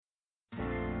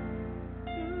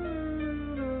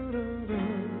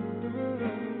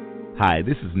Hi,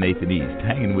 this is Nathan East,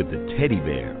 hanging with the Teddy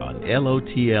Bear on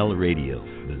LOTL Radio,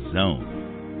 The Zone.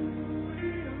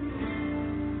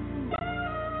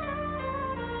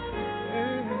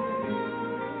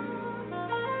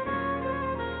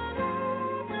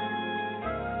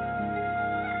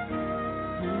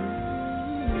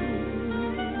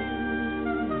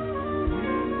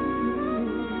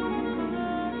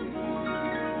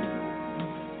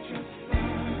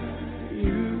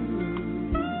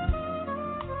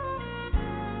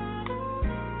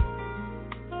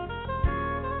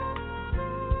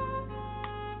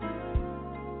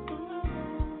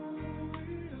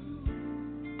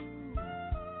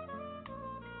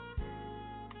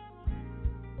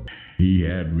 He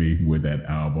had me with that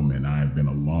album, and I've been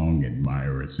a long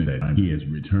admirer since that time. He has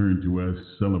returned to us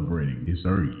celebrating his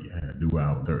 30th new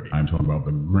album, 30. I'm talking about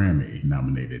the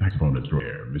Grammy-nominated saxophonist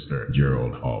there, Mr.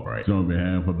 Gerald Albright. So on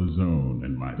behalf of The Zone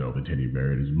and myself, the Teddy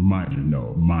Bear, it is my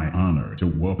honor to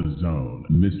welcome The Zone,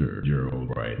 Mr. Gerald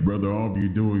Albright. Brother, how are you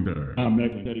doing there? I'm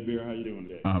excellent, Teddy Bear. How you doing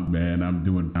today? Man,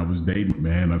 I was dating,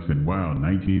 man. I said, wow,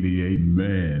 1988,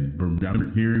 man.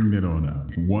 I'm hearing it on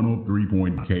 103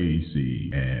 point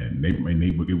KC, and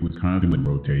it was constantly in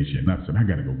rotation. And I said, I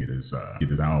gotta go get this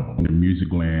album. In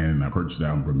Musicland, I purchased the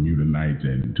album Bermuda Nights,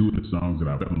 and two of the songs that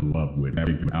I fell in love with that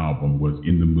album was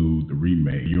In the Mood, the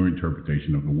remake, your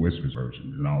interpretation of the Whispers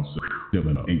version, and also still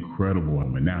an incredible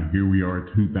album. And now here we are,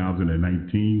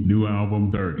 2019, new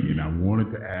album 30. And I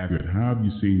wanted to ask you, how have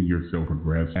you seen yourself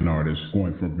progress as an artist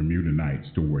going from Bermuda Nights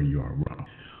to where you are now?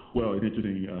 Well, it's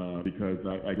interesting because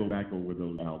I go back over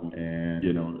those albums, and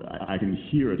I can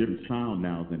hear a different sound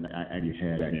now than I actually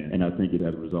had back then. And I think it's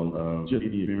as a result of just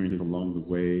any experiences along the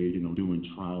way, doing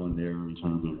trial and error in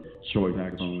terms of choice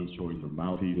saxophones, choice of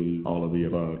mouthpieces, all of the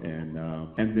above, and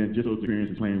then just those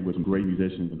experiences playing with some great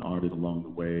musicians and artists along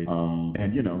the way.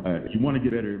 You want to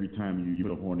get better every time you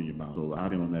put a horn in your mouth. So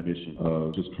I've been on that mission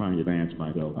of just trying to advance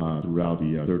myself throughout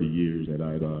the 30 years that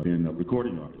I've been a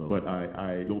recording artist. But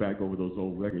I go back over those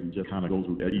old records and just kind of go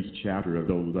through each chapter of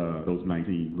those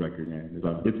 19 records, and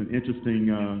it's an interesting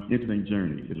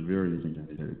journey. It's a very interesting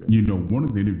journey. One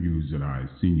of the interviews that I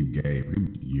seen you gave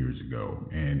years ago,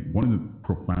 and one of the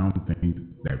profound things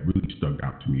that really stuck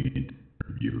out to me in the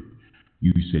interview,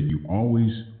 you said you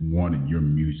always wanted your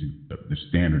music the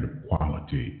standard of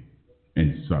quality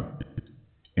and substance,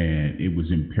 and it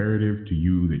was imperative to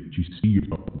you that you see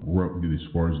yourself grow as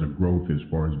far as the growth, as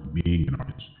far as being an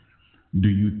artist. Do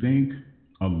you think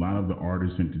a lot of the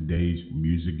artists in today's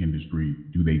music industry,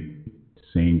 do they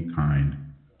same kind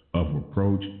of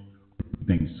approach? I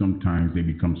think sometimes they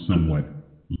become somewhat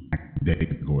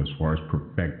lackadaisical as far as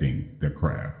perfecting their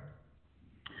craft.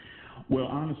 Well,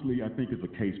 honestly, I think it's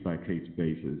a case-by-case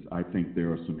basis. I think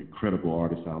there are some incredible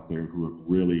artists out there who have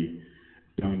really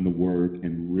done the work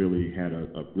and really had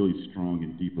a really strong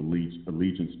and deep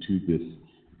allegiance to this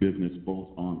business, both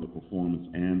on the performance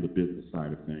and the business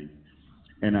side of things.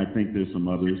 And I think there's some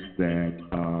others that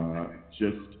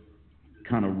just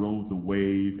kind of rode the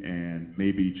wave and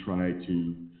maybe tried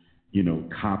to,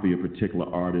 copy a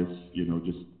particular artist,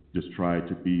 just try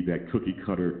to be that cookie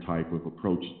cutter type of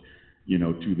approach,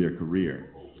 to their career.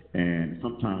 And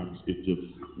sometimes it just,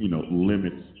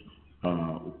 limits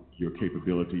your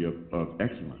capability of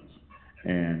excellence.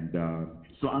 And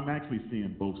so I'm actually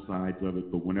seeing both sides of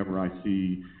it, but whenever I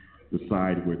see the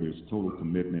side where there's total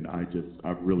commitment, I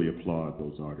really applaud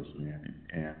those artists, man.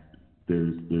 And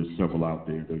there's several out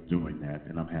there that are doing that,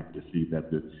 and I'm happy to see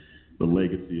that the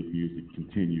legacy of music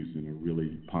continues in a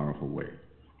really powerful way.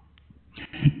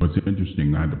 What's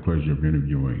interesting, I had the pleasure of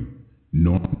interviewing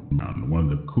Norman Mountain, one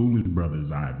of the coolest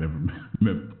brothers I've ever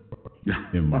met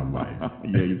in my life.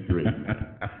 Yeah, he's great.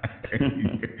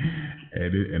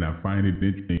 and I find it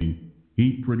interesting.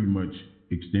 He pretty much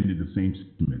extended the same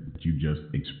sentiment that you just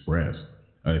expressed.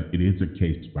 It is a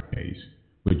case by case,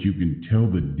 but you can tell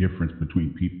the difference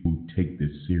between people who take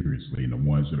this seriously and the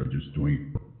ones that are just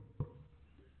doing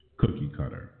cookie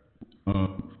cutter.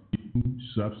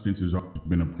 Substance has always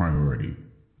been a priority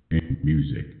in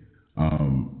music.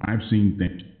 I've seen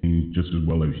things just as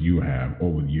well as you have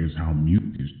over the years, how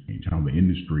music has changed, how the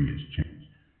industry has changed.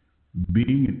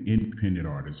 Being an independent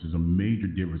artist is a major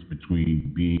difference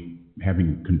between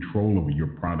having control over your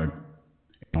product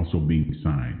and also being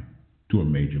signed to a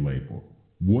major label.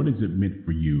 What has it meant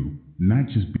for you, not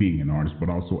just being an artist, but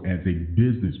also as a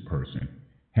business person,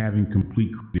 having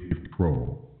complete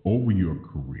control over your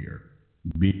career,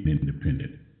 being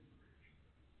independent?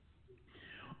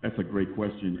 That's a great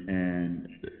question, and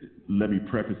let me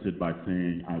preface it by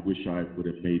saying I wish I would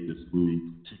have made this move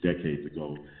 2 decades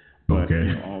ago. But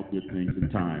Okay. all good things in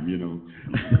time,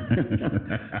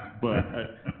 But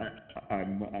I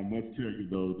must tell you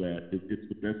though that it's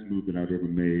the best move that I've ever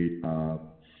made.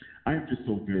 I am just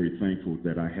so very thankful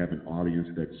that I have an audience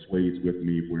that sways with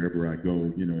me wherever I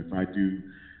go. If I do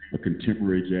a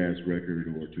contemporary jazz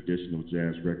record or a traditional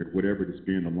jazz record, whatever it's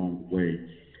been along the way,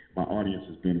 my audience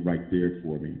has been right there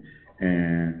for me.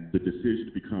 And the decision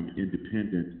to become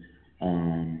independent,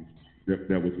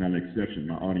 that was not an exception.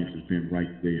 My audience has been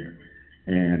right there.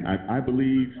 And I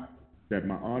believe that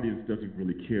my audience doesn't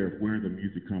really care where the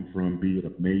music comes from, be it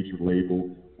a major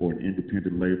label or an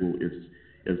independent label.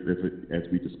 As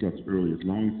we discussed earlier, as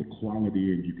long as the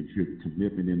quality and you can feel the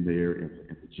commitment in there and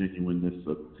the genuineness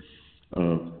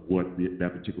of what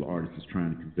that particular artist is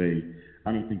trying to convey,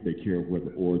 I don't think they care where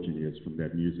the origin is from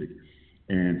that music.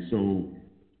 And so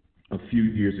a few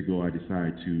years ago, I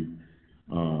decided to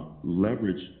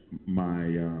leverage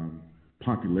my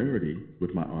popularity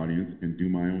with my audience and do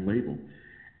my own label.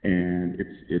 And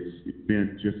it's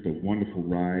been just a wonderful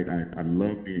ride. I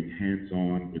love being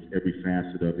hands-on with every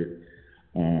facet of it,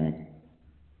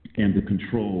 and the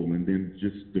control, and then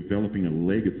just developing a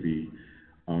legacy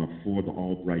for the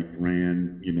Albright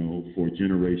brand, for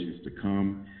generations to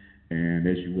come. And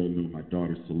as you well know, my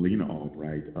daughter Selena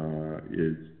Albright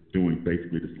is doing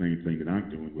basically the same thing that I'm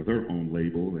doing with her own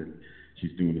label, and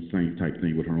she's doing the same type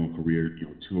thing with her own career,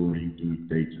 touring, doing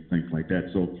dates and things like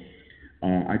that. So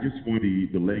I just want the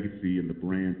legacy and the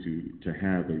brand to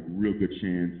have a real good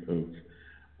chance of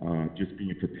just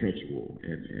being perpetual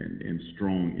and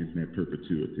strong in that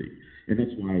perpetuity. And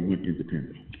that's why I went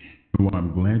independent. Well,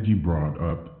 I'm glad you brought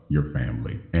up your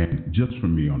family. And just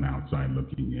from me on the outside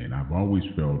looking in, I've always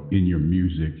felt in your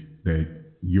music that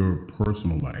your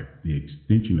personal life, the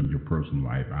extension of your personal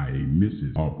life, i.e.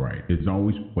 Mrs. Albright, has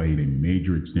always played a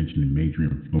major extension and major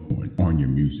influence on your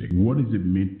music. What has it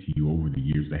meant to you over the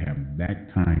years to have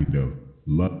that kind of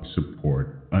love,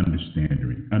 support,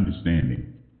 understanding,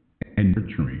 and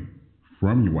nurturing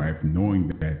from your wife, knowing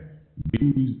that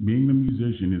being a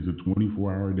musician is a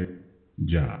 24-hour day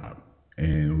job,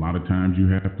 and a lot of times you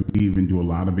have to leave and do a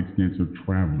lot of extensive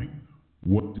traveling?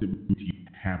 What does it mean to you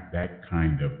to have that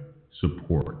kind of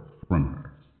support from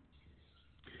her?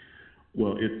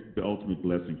 Well, it's the ultimate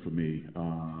blessing for me.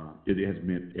 It has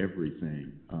meant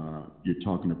everything. You're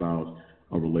talking about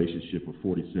a relationship of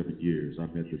 47 years. I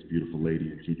met this beautiful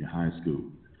lady in junior high school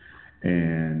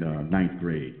and ninth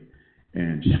grade.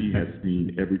 And she has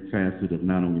seen every facet of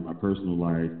not only my personal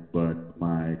life, but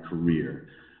my career.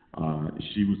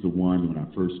 She was the one when I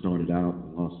first started out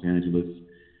in Los Angeles,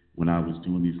 when I was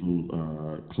doing these little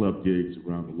club gigs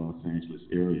around the Los Angeles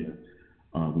area.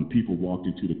 When people walked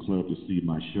into the club to see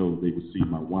my show, they would see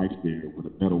my wife there with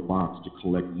a metal box to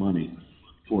collect money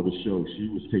for the show. She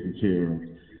was taking care of.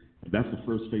 That's the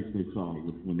first face they saw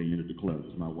when they entered the club.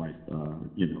 Was my wife,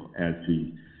 as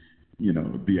the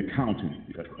accountant,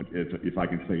 if I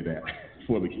can say that,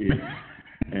 for the kids.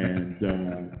 And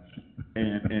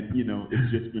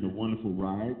it's just been a wonderful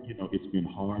ride. It's been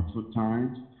hard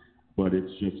sometimes, but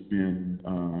it's just been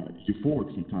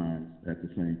euphoric sometimes at the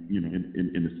same,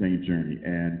 in the same journey.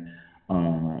 And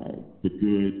the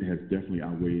good has definitely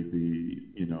outweighed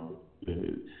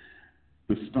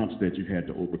the stumps that you had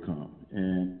to overcome.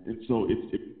 And so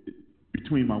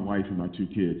between my wife and my two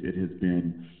kids, it has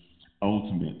been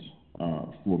ultimate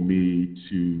for me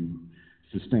to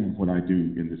sustain what I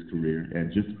do in this career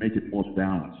and just make it more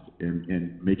balanced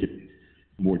and make it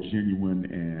more genuine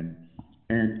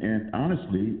and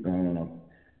honestly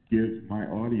give my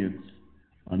audience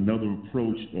another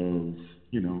approach of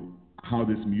how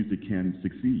this music can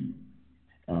succeed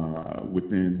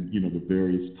within the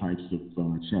various types of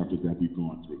chapters that we've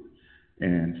gone through.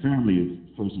 And family is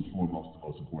first and foremost the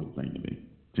most important thing to me,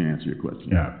 to answer your question.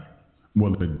 Yeah.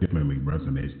 Well, it definitely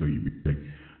resonates through your music.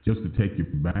 Just to take you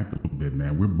back a little bit,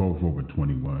 man, we're both over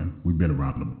 21. We've been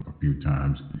around a few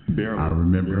times. Barely. I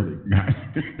remember.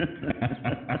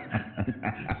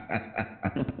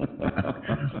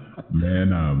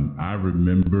 Man, I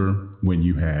remember when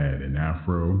you had an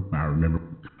afro. I remember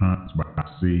Cons by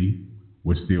C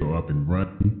was still up and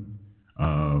running.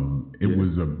 It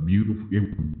was a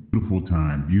beautiful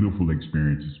time, beautiful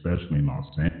experience, especially in Los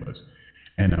Angeles.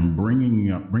 And I'm bringing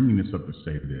this up to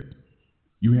say this.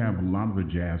 You have a lot of the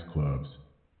jazz clubs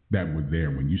that were there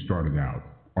when you started out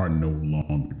are no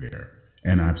longer there.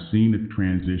 And I've seen a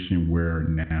transition where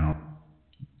now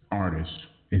artists,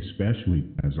 especially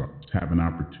as artists, have an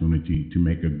opportunity to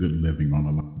make a good living on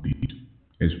a lot of these,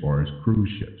 as far as cruise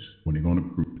ships, when they're going to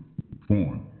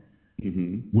perform.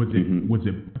 Mm-hmm. Was it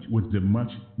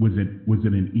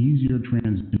an easier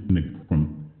transition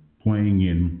from playing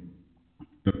in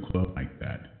the club like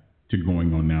that to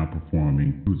going on now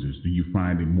performing cruises? Do you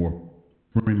find it more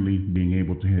friendly being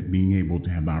able to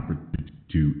have the opportunity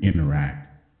to interact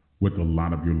with a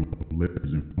lot of your local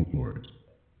listeners and folklorists?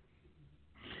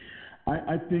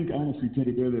 I think honestly,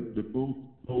 Teddy Bear, that both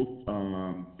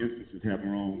instances have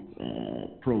their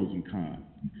own pros and cons.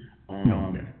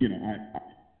 Okay.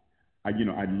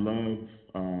 I love,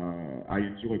 I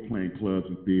enjoy playing clubs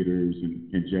and theaters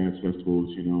and jazz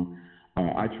festivals.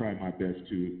 I try my best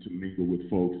to mingle with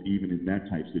folks even in that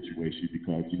type situation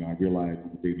because I realize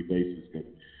on a daily basis that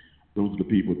those are the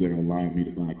people that are allowing me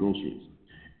to buy groceries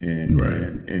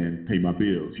and pay my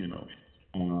bills.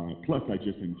 Plus, I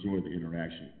just enjoy the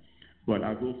interaction. But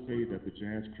I will say that the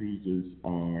jazz cruises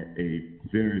are a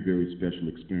very, very special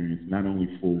experience, not only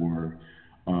for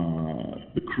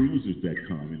the cruisers that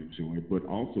come and enjoy it, but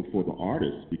also for the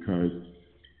artists, because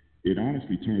it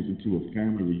honestly turns into a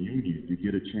family reunion. You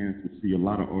get a chance to see a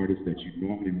lot of artists that you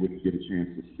normally wouldn't get a chance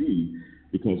to see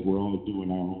because we're all doing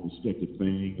our own respective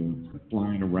thing and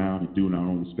flying around and doing our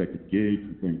own respective gigs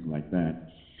and things like that.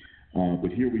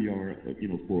 But here we are,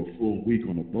 for a full week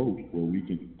on a boat where we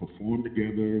can perform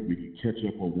together, we can catch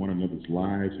up on one another's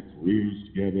lives and careers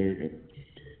together,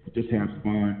 and just have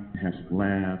fun, have some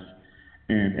laughs,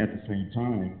 and at the same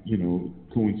time,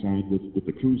 coincide with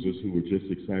the cruisers who are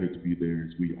just excited to be there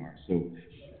as we are. So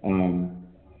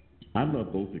I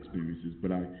love both experiences,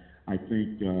 but I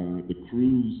think the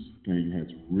cruise thing has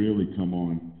really come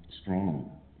on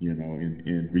strong,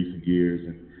 in recent years,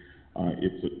 and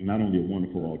it's not only a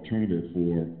wonderful alternative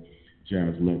for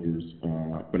jazz lovers,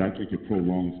 but I think it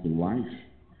prolongs the life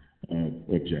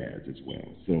of jazz as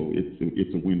well. So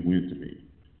it's a win-win to me.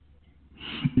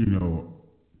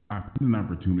 I had an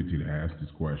opportunity to ask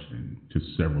this question to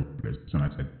several guests, and I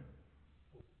said,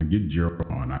 I get Gerald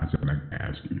on. I said, I can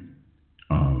ask you,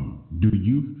 do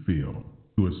you feel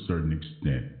to a certain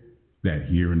extent that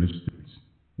here in the States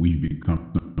we've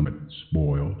become somewhat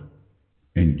spoiled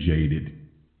and jaded,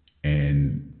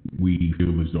 and we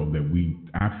feel as though that in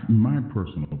my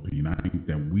personal opinion, I think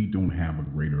that we don't have a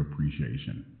greater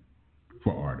appreciation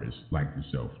for artists like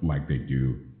yourself, like they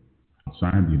do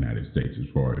outside the United States, as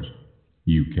far as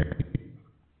UK,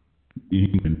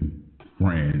 England,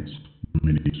 France,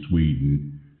 Germany,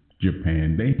 Sweden,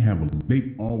 Japan.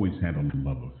 They've always had a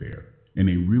love affair, and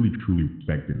they really truly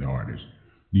respected the artists.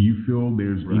 Do you feel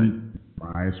there's any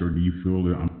bias, or do you feel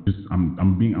that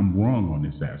I'm wrong on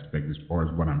this aspect as far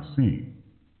as what I'm seeing?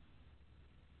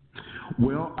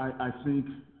 Well, I think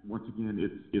once again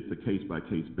it's a case by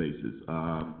case basis.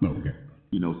 Okay.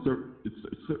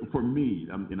 For me,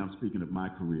 and I'm speaking of my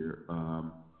career.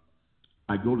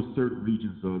 I go to certain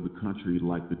regions of the country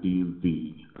like the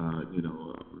DMV,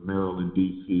 Maryland,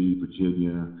 D.C.,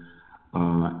 Virginia,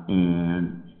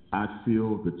 and I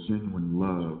feel the genuine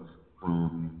love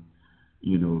from,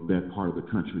 that part of the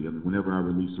country. I mean, whenever I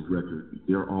release a record,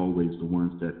 they're always the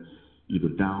ones that either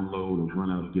download or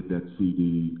run out and get that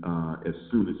CD as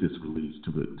soon as it's released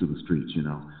to the streets.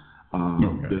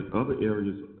 There's other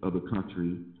areas of the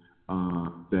country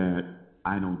that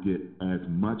I don't get as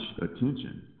much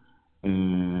attention.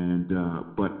 And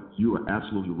but you are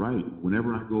absolutely right.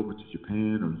 Whenever I go over to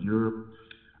Japan or Europe,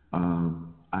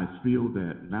 I feel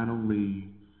that not only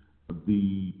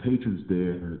the patrons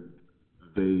there,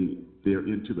 they're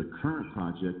into the current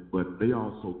project, but they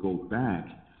also go back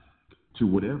to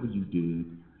whatever you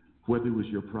did, whether it was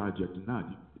your project or not.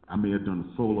 I may have done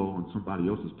a solo on somebody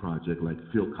else's project, like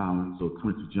Phil Collins or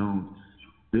Quincy Jones.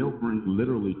 They'll bring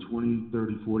literally 20,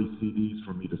 30, 40 CDs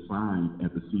for me to sign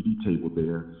at the CD table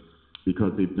there,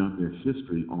 because they've done their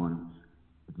history on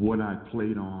what I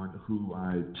played on, who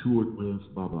I toured with,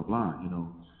 blah, blah, blah.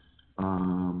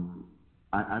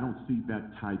 I don't see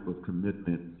that type of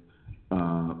commitment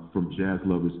from jazz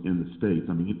lovers in the States.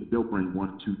 I mean, they'll bring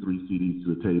 1, 2, 3 CDs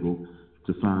to the table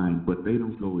to sign, but they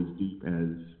don't go as deep as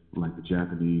like the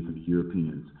Japanese and the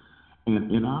Europeans.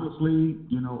 And honestly,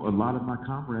 a lot of my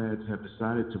comrades have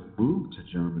decided to move to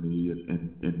Germany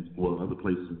and other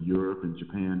places in Europe and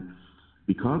Japan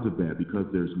because of that, because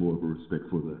there's more of a respect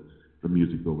for the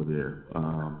music over there,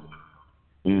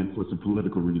 and for some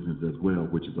political reasons as well,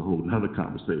 which is a whole other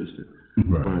conversation.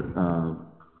 Right.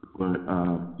 But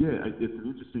it's an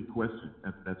interesting question.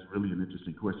 That's really an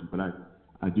interesting question. But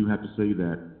I do have to say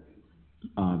that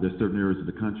there's certain areas of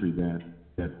the country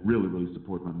that really, really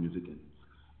support my music,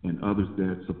 and others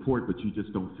that support, but you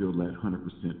just don't feel that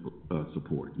 100%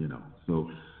 support. So.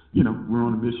 We're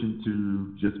on a mission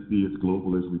to just be as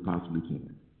global as we possibly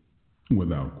can.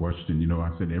 Without question.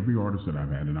 I said every artist that I've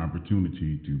had an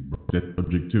opportunity to broach that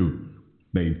subject to,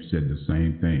 they've said the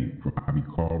same thing. From Bobby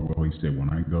Caldwell, he said, when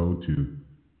I go to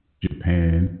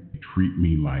Japan, they treat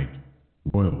me like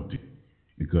royalty.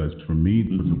 Because for me,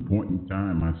 there was a point in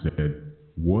time I said,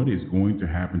 what is going to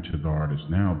happen to the artists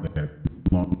now that don't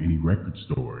belong to any record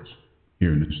stores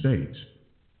here in the States?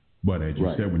 But as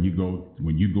you said, when you go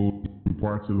to different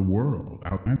parts of the world,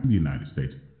 outside of the United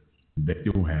States, they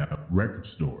still have record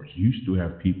stores. You still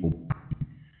have people buying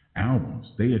albums.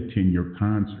 They attend your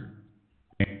concert.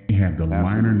 And they have the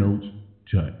liner notes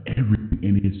to everything.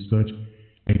 And it's such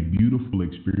a beautiful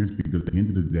experience because at the end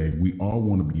of the day, we all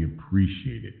want to be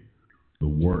appreciated, the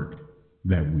work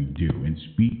that we do. And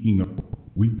speaking of,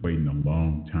 we've waited a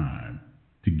long time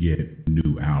to get a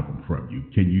new album from you.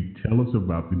 Can you tell us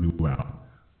about the new album,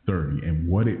 30, and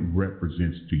what it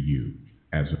represents to you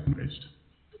as an artist?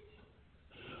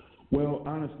 Well,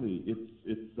 honestly,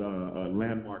 it's a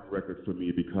landmark record for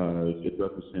me because it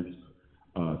represents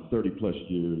 30 plus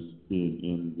years being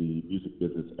in the music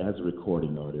business as a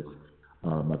recording artist.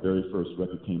 My very first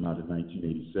record came out in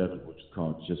 1987, which is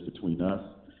called Just Between Us.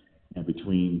 And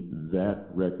between that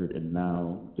record and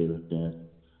now, there have been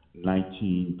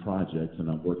 19 projects, and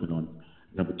I'm working on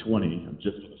number 20. I'm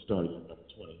just getting started on number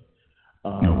 20.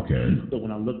 Okay. So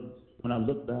when I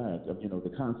look back,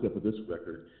 the concept of this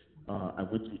record, I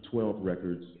went through 12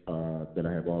 records that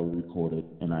I have already recorded,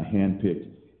 and I handpicked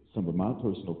some of my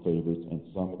personal favorites and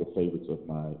some of the favorites of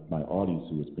my audience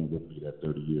who has been with me that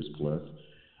 30 years plus.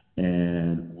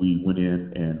 And we went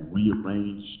in and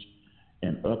rearranged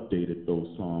and updated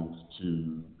those songs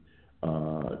to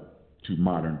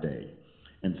modern day.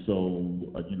 And so,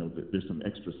 there's some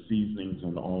extra seasonings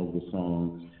on all of the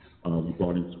songs. We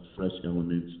brought in some fresh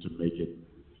elements to make it,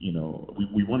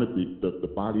 we wanted the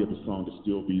body of the song to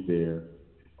still be there,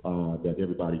 that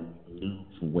everybody knew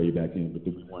from way back in, but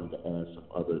then we wanted to add some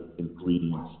other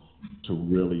ingredients to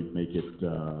really make it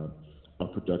a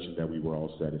production that we were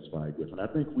all satisfied with. And I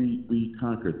think we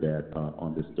conquered that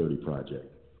on this 30 project.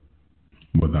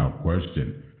 Without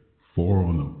question, 4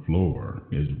 on the Floor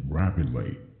is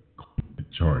rapidly the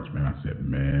charge, man. I said,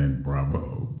 man,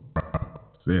 bravo.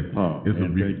 Said, thank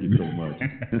you so much.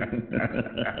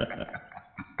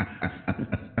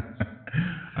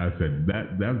 I said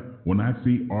that when I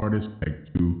see artists like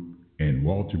you and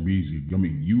Walter Beasley,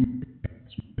 you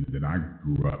that I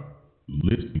grew up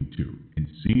listening to and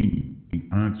seeing you in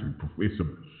concert.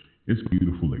 It's a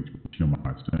beautiful experience.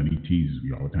 My son, he teases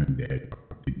me all the time, Dad,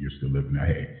 you're still living there.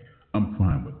 Hey, I'm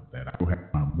fine with that. I don't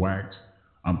have my wax.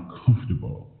 I'm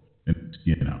comfortable in the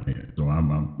skin out here. So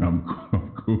I'm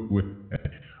cool with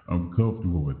that. I'm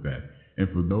comfortable with that. And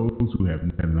for those who have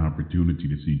had an opportunity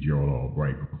to see Gerald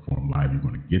Albright perform live, you're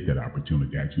going to get that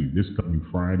opportunity. Actually, this coming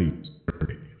Friday,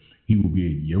 he will be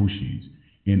at Yoshi's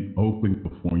in Oakland,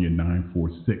 California,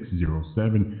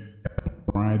 94607.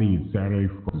 Friday and Saturday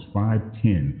from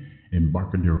 510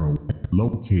 Embarcadero West,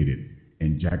 located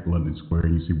in Jack London Square.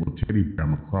 And you see, well, Teddy,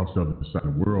 I'm across the other side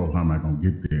of the world. How am I going to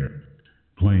get there?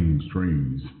 Planes,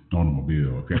 trains,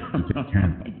 automobile. Okay,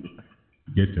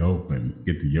 get to Oakland,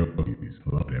 get to Yogi's.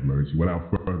 Love that mercy. Without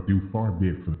further ado, far be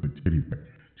it for the Teddy Bear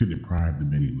to deprive the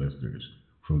many listeners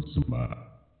from some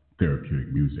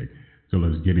therapeutic music. So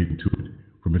let's get into it.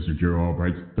 For Mr. Gerald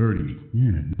Albright's 30,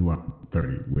 new album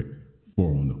 30 with 4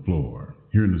 on the Floor.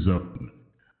 Here in the zone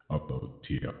of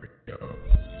LOTL Radio.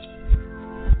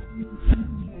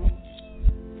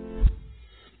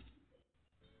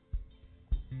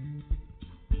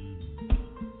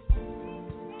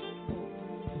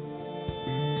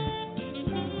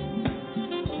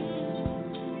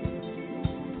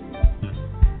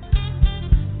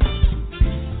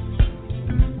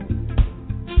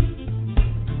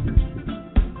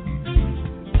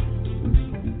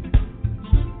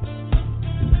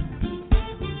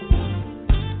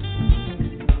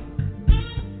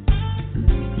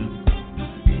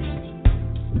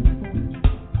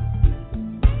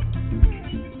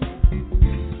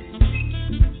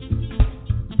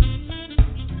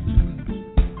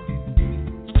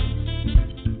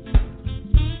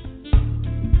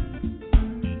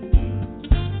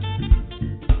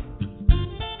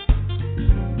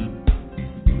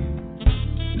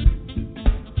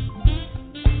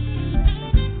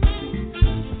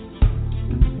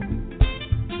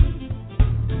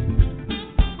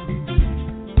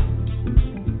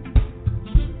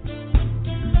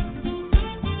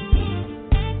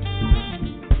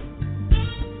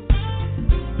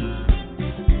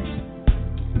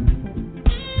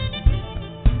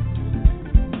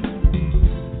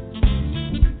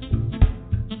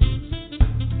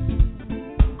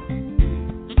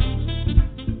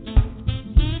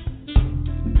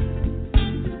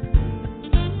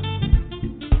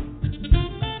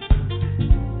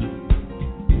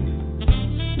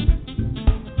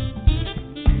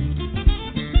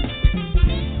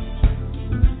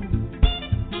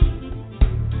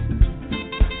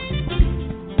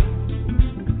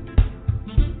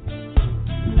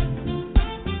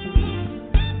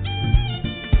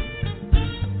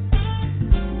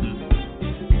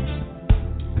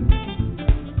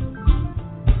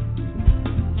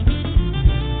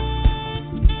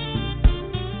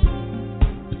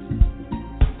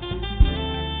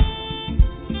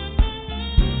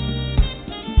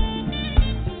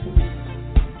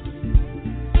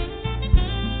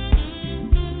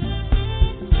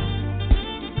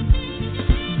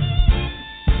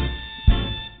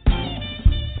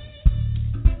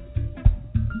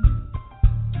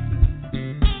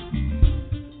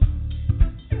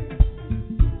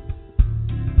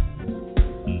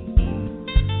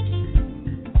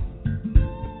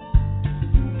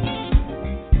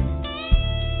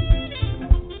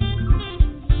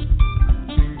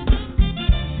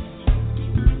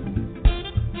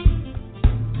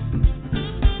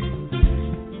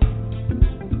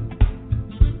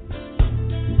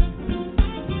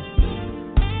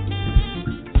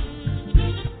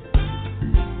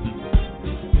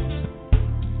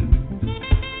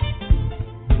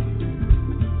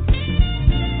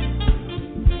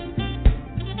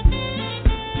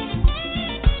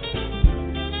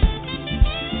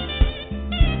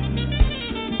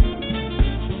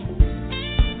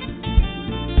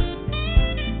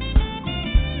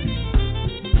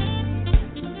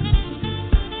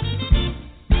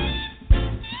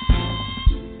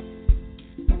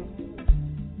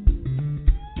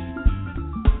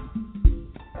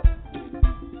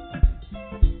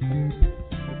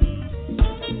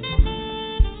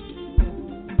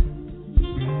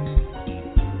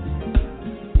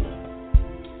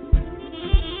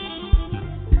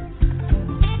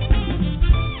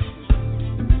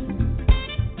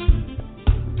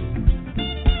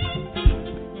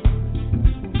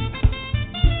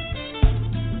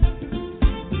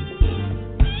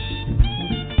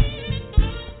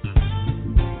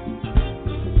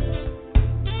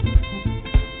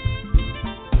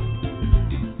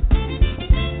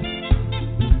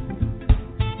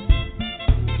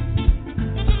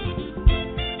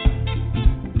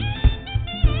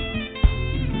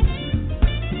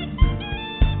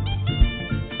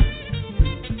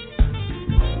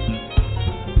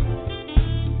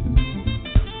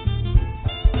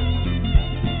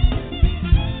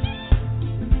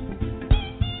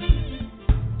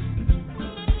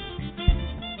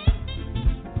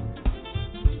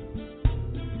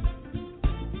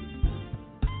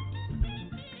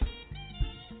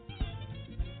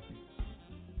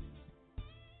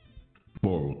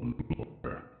 From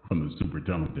the super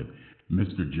talented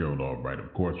Mr. Gerald Albright,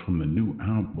 of course, from the new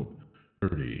album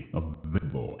 30,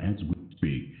 available as we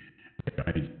speak at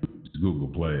iTunes, Google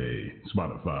Play,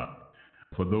 Spotify.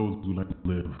 For those who like to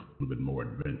live a little bit more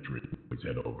adventurous, please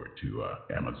head over to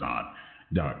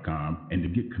Amazon.com. And to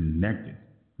get connected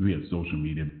via social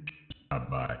media, stop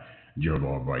by Gerald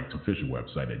Albright's official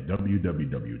website at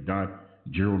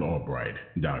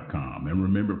www.geraldalbright.com. And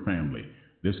remember, family,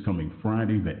 this coming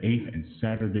Friday the 8th and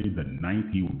Saturday the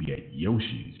 9th, he will be at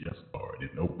Yoshi's, yes, Lord,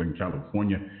 in Oakland,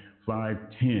 California,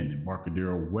 510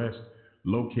 Embarcadero West,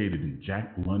 located in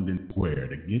Jack London Square.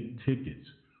 To get tickets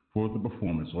for the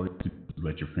performance, all you have to do is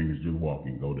let your fingers do the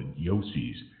walking. Go to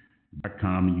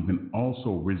yoshis.com, and you can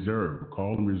also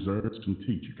call and reserve some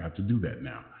seats. You got to do that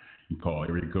now. You call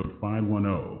area code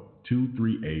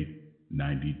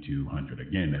 510-238-9200.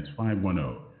 Again, that's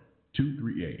 510-238-9200.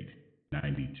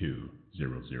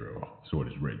 So it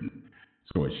is written,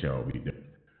 so it shall be done.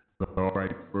 But all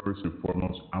right, first and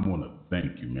foremost, I want to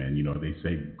thank you, man. You know, they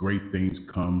say great things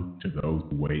come to those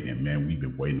who wait, and man, we've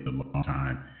been waiting a long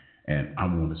time. And I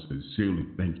want to sincerely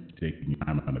thank you for taking your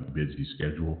time out of a busy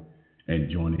schedule and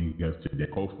joining us today.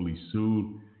 Hopefully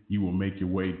soon you will make your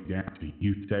way down to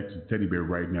Houston, Texas. Teddy Bear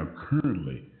right now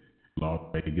currently in Las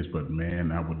Vegas, but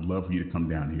man, I would love for you to come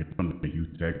down here to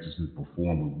Houston, Texas and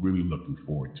perform. We're really looking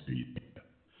forward to you.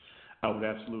 I would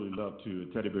absolutely love to.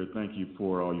 Teddy Bear, thank you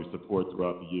for all your support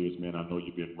throughout the years, man. I know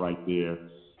you've been right there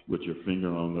with your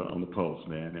finger on the pulse,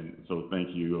 man. And so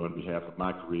thank you on behalf of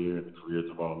my career and the careers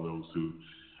of all those who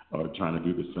are trying to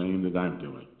do the same that I'm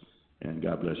doing. And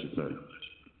God bless you, sir.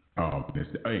 Oh,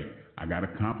 hey, I got to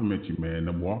compliment you, man.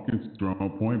 The walking's on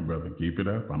point, brother. Keep it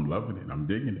up. I'm loving it. I'm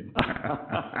digging it.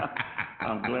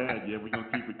 I'm glad. Yeah, we're going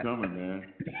to keep it coming, man.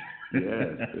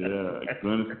 Yes, yeah.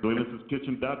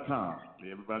 Glennis'sKitchen.com.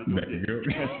 Everybody go get it.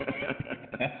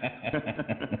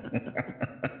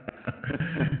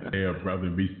 Yeah, brother.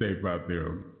 Be safe out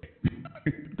there.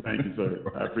 Thank you, sir.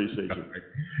 I appreciate you.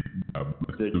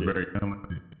 Very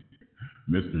talented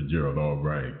Mr. Gerald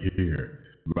Albright here,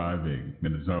 driving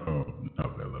in the zone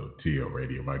of LOTL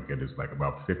radio. My goodness, like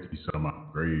about 50-some odd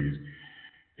degrees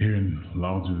here in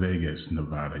Las Vegas,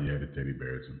 Nevada. Yeah, the Teddy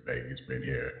Bears in Vegas been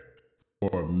here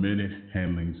for a minute,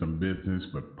 handling some business,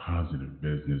 but positive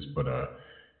business. But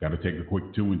got to take a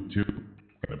quick 2 and 2.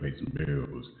 Got to pay some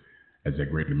bills. As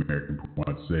that great American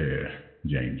once said,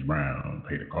 James Brown,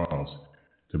 pay the cost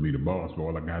to be the boss. For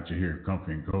all I got you here,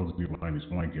 comfy and cozy behind this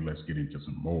blanket. Let's get into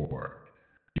some more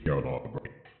Gerald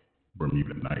Albright,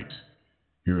 Bermuda Nights,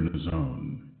 here in the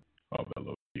zone of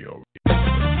LOTL.